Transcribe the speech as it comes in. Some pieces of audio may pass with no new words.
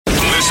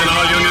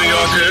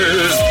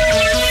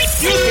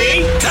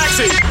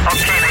Taxi!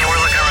 Okay, man, we're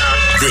looking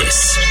around.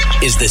 This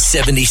is the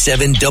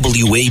 77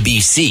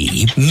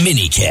 WABC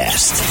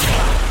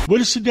minicast.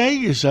 With us today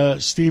is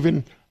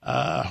Stephen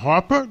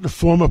Harper, the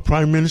former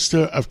Prime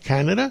Minister of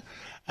Canada.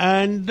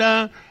 And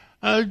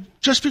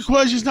just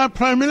because he's not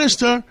Prime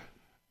Minister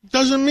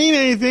doesn't mean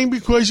anything,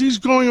 because he's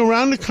going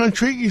around the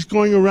country, he's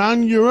going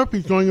around Europe,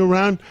 he's going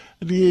around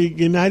the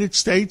United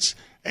States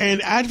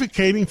and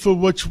advocating for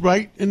what's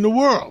right in the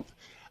world.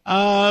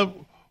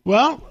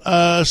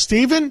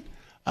 Stephen,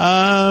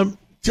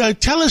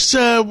 tell us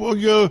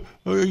your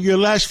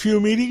last few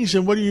meetings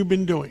and what have you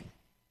been doing?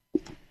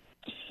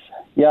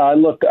 Yeah,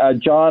 look,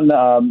 John,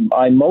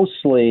 I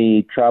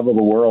mostly travel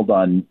the world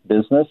on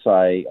business.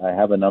 I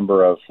have a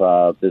number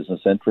of business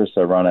interests.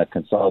 I run a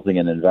consulting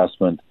and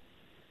investment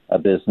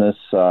business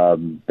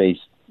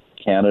based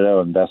Canada,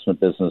 investment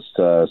business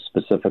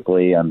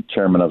specifically. I'm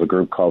chairman of a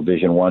group called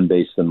Vision One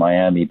based in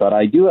Miami. But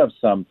I do have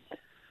some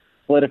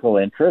political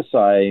interests.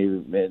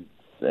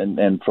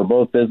 And for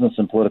both business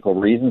and political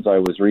reasons, I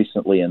was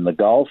recently in the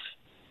Gulf.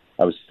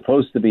 I was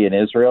supposed to be in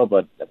Israel,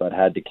 but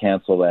had to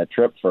cancel that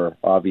trip for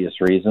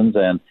obvious reasons.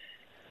 And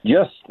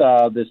just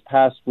this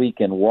past week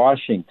in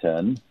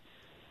Washington,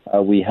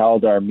 we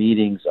held our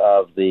meetings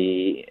of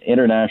the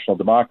International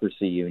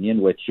Democracy Union,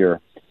 which your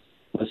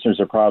listeners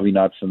are probably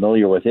not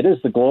familiar with. It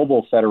is the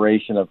global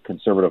federation of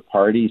conservative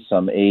parties,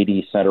 some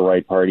 80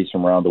 center-right parties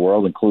from around the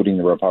world, including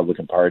the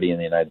Republican Party in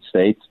the United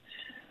States.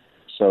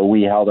 So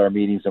we held our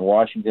meetings in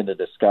Washington to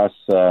discuss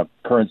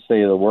current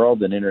state of the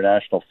world and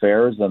international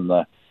affairs and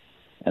the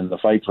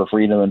fight for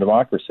freedom and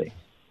democracy.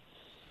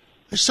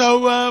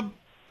 So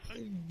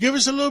give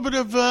us a little bit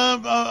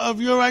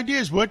of your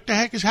ideas. What the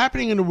heck is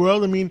happening in the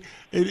world? I mean,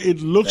 it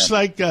looks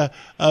like the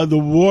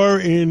war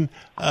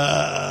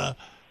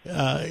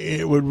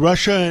with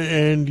Russia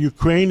and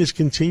Ukraine is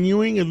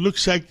continuing. It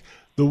looks like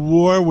the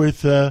war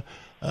with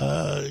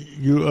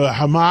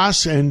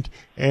Hamas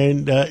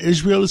and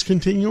Israel is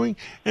continuing,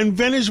 and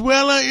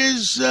Venezuela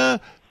is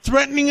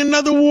threatening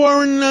another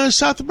war in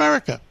South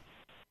America.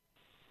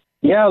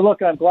 Yeah,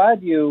 look, I'm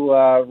glad you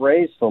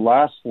raised the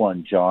last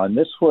one, John.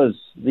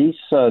 These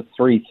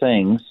three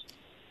things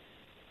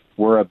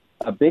were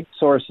a big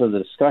source of the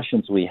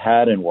discussions we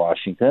had in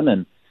Washington.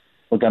 And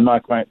look, I'm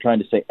not trying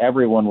to say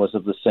everyone was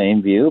of the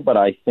same view, but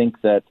I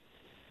think that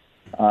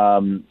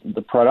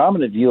the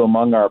predominant view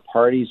among our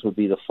parties would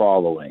be the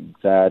following: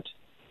 that,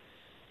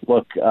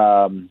 look,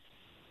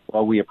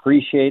 while we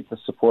appreciate the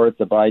support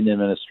the Biden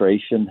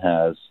administration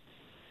has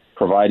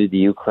provided to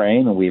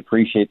Ukraine, and we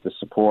appreciate the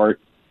support,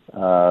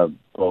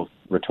 both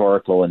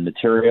rhetorical and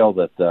material,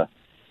 that the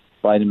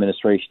Biden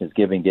administration is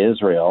giving to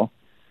Israel,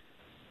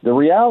 the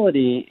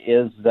reality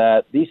is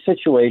that these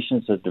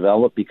situations have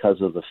developed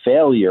because of the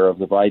failure of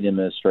the Biden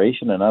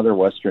administration and other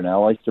Western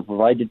allies to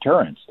provide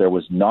deterrence. There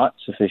was not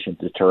sufficient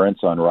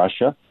deterrence on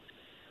Russia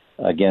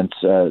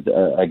against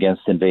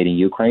invading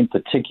Ukraine,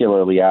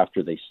 particularly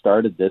after they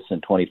started this in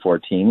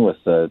 2014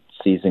 with the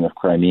seizing of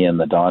Crimea and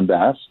the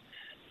Donbass.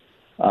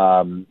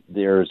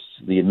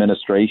 The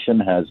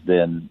administration has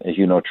been, as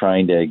you know,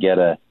 trying to get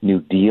a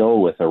new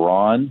deal with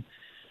Iran.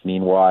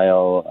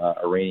 Meanwhile,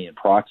 Iranian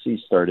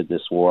proxies started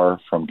this war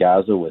from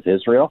Gaza with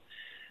Israel.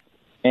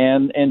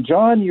 And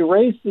John, you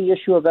raised the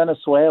issue of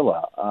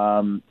Venezuela.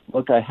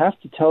 Look, I have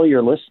to tell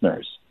your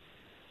listeners,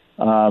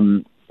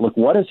 look,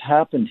 what has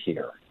happened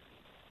here?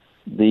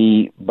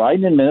 The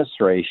Biden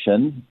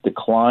administration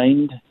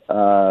declined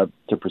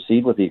to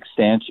proceed with the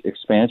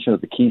expansion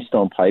of the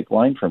Keystone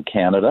Pipeline from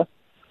Canada.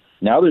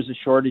 Now there's a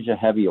shortage of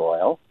heavy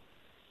oil.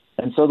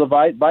 And so the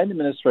Biden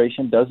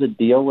administration does a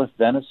deal with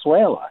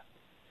Venezuela.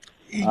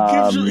 He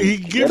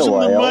gives them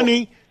the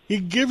money. He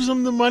gives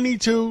them the money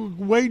to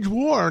wage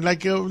war,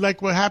 like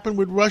what happened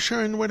with Russia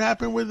and what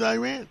happened with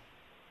Iran.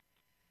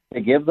 To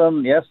give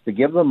them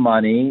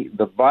money.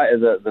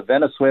 The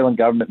Venezuelan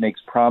government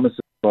makes promises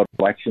about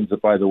elections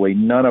that, by the way,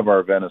 none of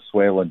our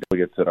Venezuelan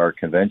delegates at our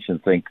convention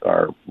think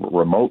are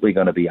remotely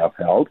going to be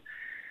upheld.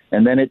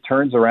 And then it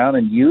turns around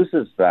and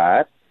uses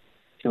that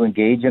to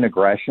engage in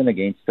aggression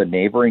against the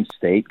neighboring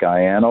state,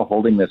 Guyana,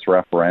 holding this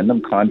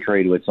referendum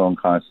contrary to its own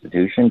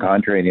constitution,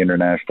 contrary to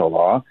international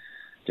law,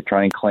 to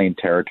try and claim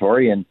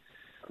territory. And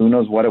who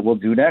knows what it will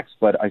do next.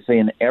 But I say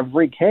in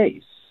every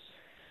case,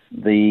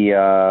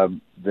 the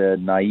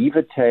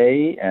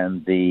naivete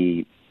and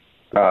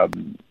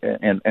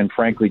and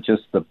frankly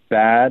just the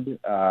bad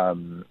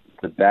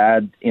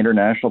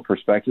international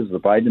perspectives of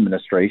the Biden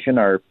administration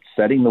are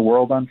setting the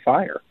world on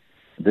fire.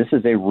 This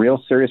is a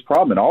real serious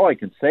problem. And all I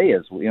can say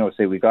is, we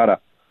got a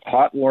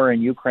hot war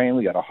in Ukraine.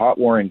 We got a hot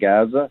war in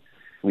Gaza.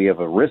 We have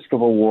a risk of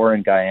a war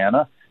in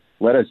Guyana.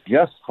 Let us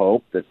just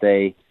hope that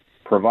they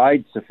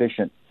provide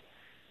sufficient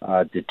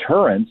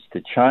deterrence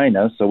to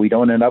China so we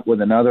don't end up with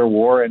another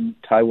war in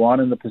Taiwan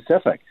and the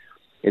Pacific.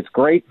 It's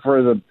great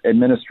for the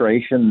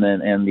administration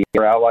and the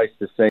other allies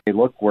to say,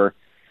 look, we're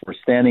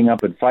standing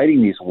up and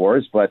fighting these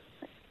wars, but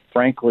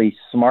frankly,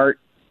 smart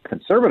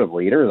conservative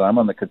leaders, I'm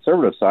on the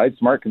conservative side,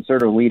 smart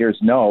conservative leaders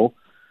know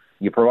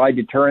you provide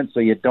deterrence so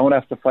you don't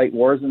have to fight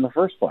wars in the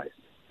first place.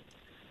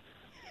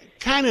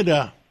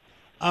 Canada.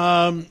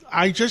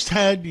 I just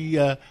had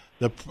the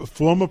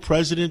former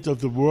president of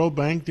the World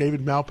Bank,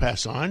 David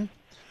Malpass, on,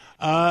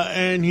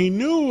 and he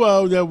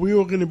knew that we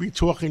were going to be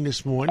talking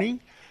this morning,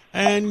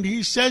 and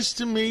he says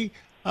to me,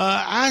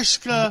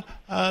 ask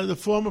the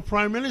former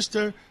prime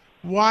minister,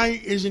 why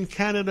isn't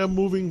Canada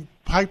moving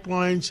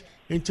pipelines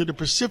into the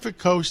Pacific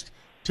coast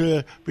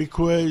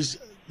because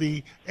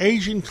the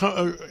Asian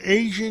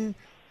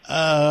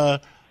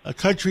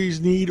countries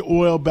need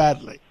oil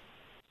badly?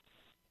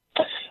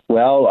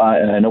 Well,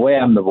 in a way,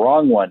 I'm the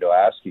wrong one to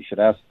ask. You should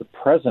ask the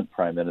present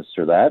prime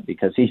minister that,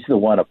 because he's the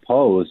one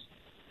opposed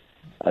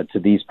to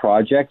these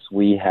projects.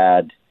 When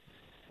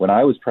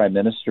I was prime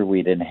minister,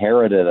 we'd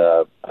inherited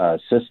a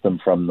system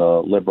from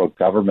the Liberal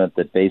government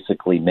that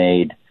basically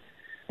made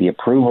the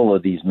approval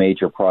of these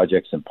major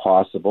projects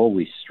impossible.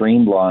 We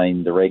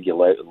streamlined the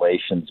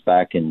regulations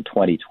back in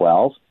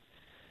 2012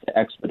 to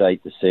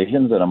expedite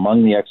decisions, and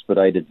among the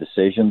expedited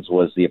decisions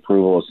was the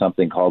approval of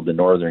something called the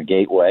Northern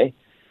Gateway,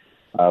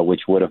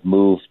 which would have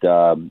moved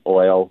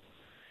oil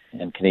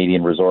and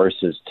Canadian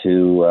resources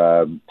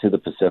to the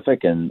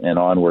Pacific and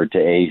onward to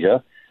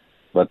Asia.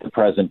 But the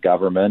present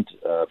government,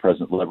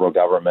 present Liberal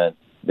government,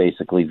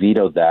 basically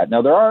vetoed that.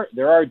 Now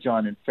there are,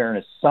 John, in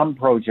fairness, some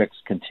projects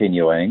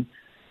continuing.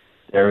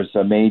 There's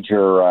a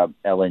major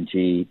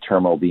LNG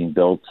terminal being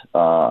built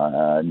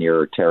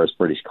near Terrace,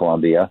 British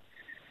Columbia,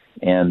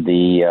 and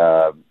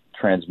the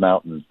Trans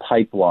Mountain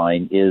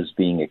pipeline is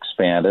being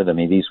expanded. I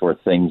mean, these were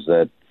things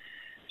that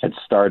had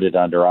started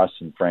under us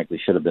and frankly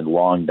should have been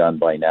long done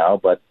by now,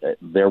 but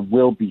there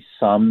will be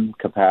some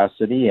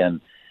capacity, and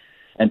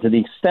to the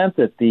extent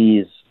that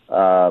these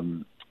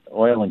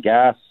oil and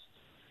gas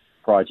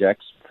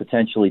projects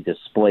potentially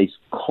displace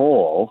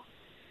coal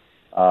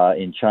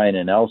in China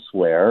and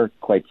elsewhere,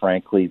 quite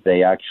frankly,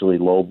 they actually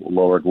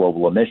lower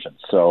global emissions.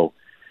 So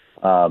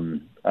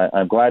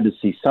I'm glad to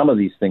see some of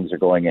these things are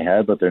going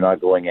ahead, but they're not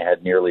going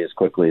ahead nearly as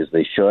quickly as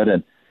they should.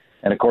 And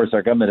of course,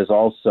 our government has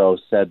also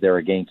said they're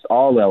against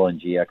all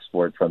LNG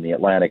export from the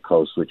Atlantic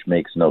coast, which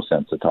makes no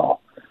sense at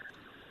all.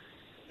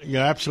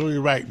 You're absolutely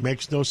right.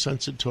 Makes no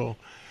sense at all.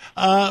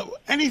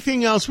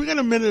 Anything else? We got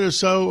a minute or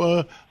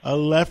so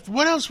left.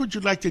 What else would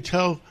you like to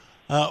tell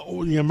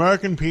the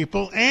American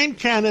people and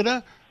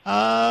Canada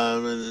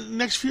the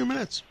next few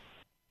minutes?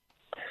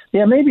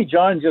 Yeah, maybe,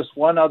 John, just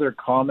one other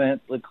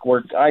comment.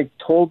 I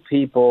told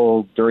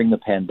people during the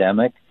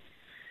pandemic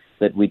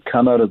that we'd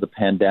come out of the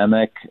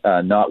pandemic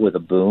not with a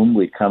boom.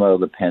 We'd come out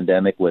of the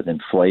pandemic with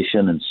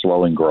inflation and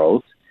slowing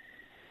growth.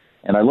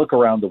 And I look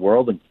around the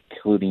world,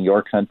 including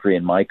your country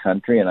and my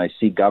country, and I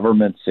see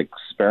governments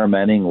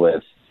experimenting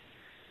with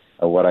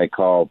what I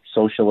call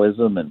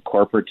socialism and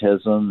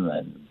corporatism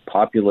and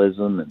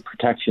populism and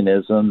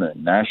protectionism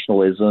and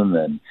nationalism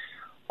and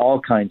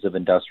all kinds of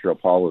industrial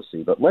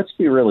policy. But let's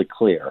be really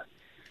clear.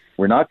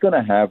 We're not going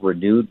to have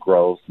renewed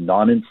growth,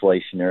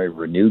 non-inflationary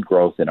renewed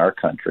growth in our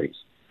countries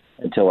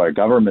until our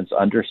governments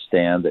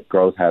understand that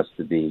growth has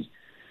to be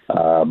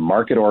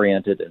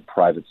market-oriented and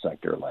private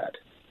sector-led.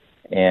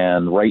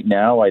 And right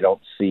now, I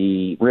don't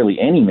see really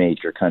any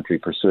major country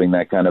pursuing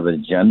that kind of an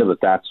agenda, but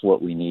that's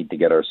what we need to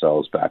get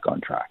ourselves back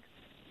on track.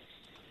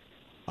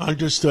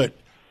 Understood.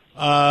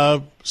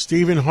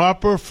 Stephen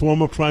Harper,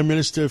 former Prime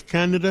Minister of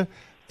Canada,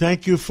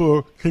 thank you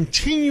for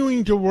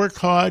continuing to work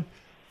hard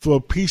for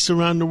peace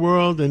around the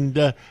world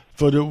and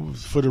for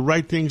the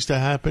right things to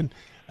happen.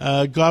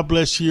 God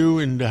bless you,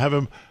 and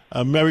have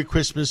a Merry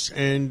Christmas,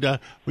 and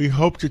we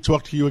hope to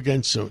talk to you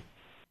again soon.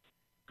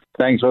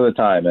 Thanks for the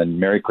time, and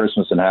Merry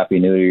Christmas and Happy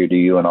New Year to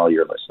you and all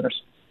your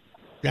listeners.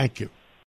 Thank you.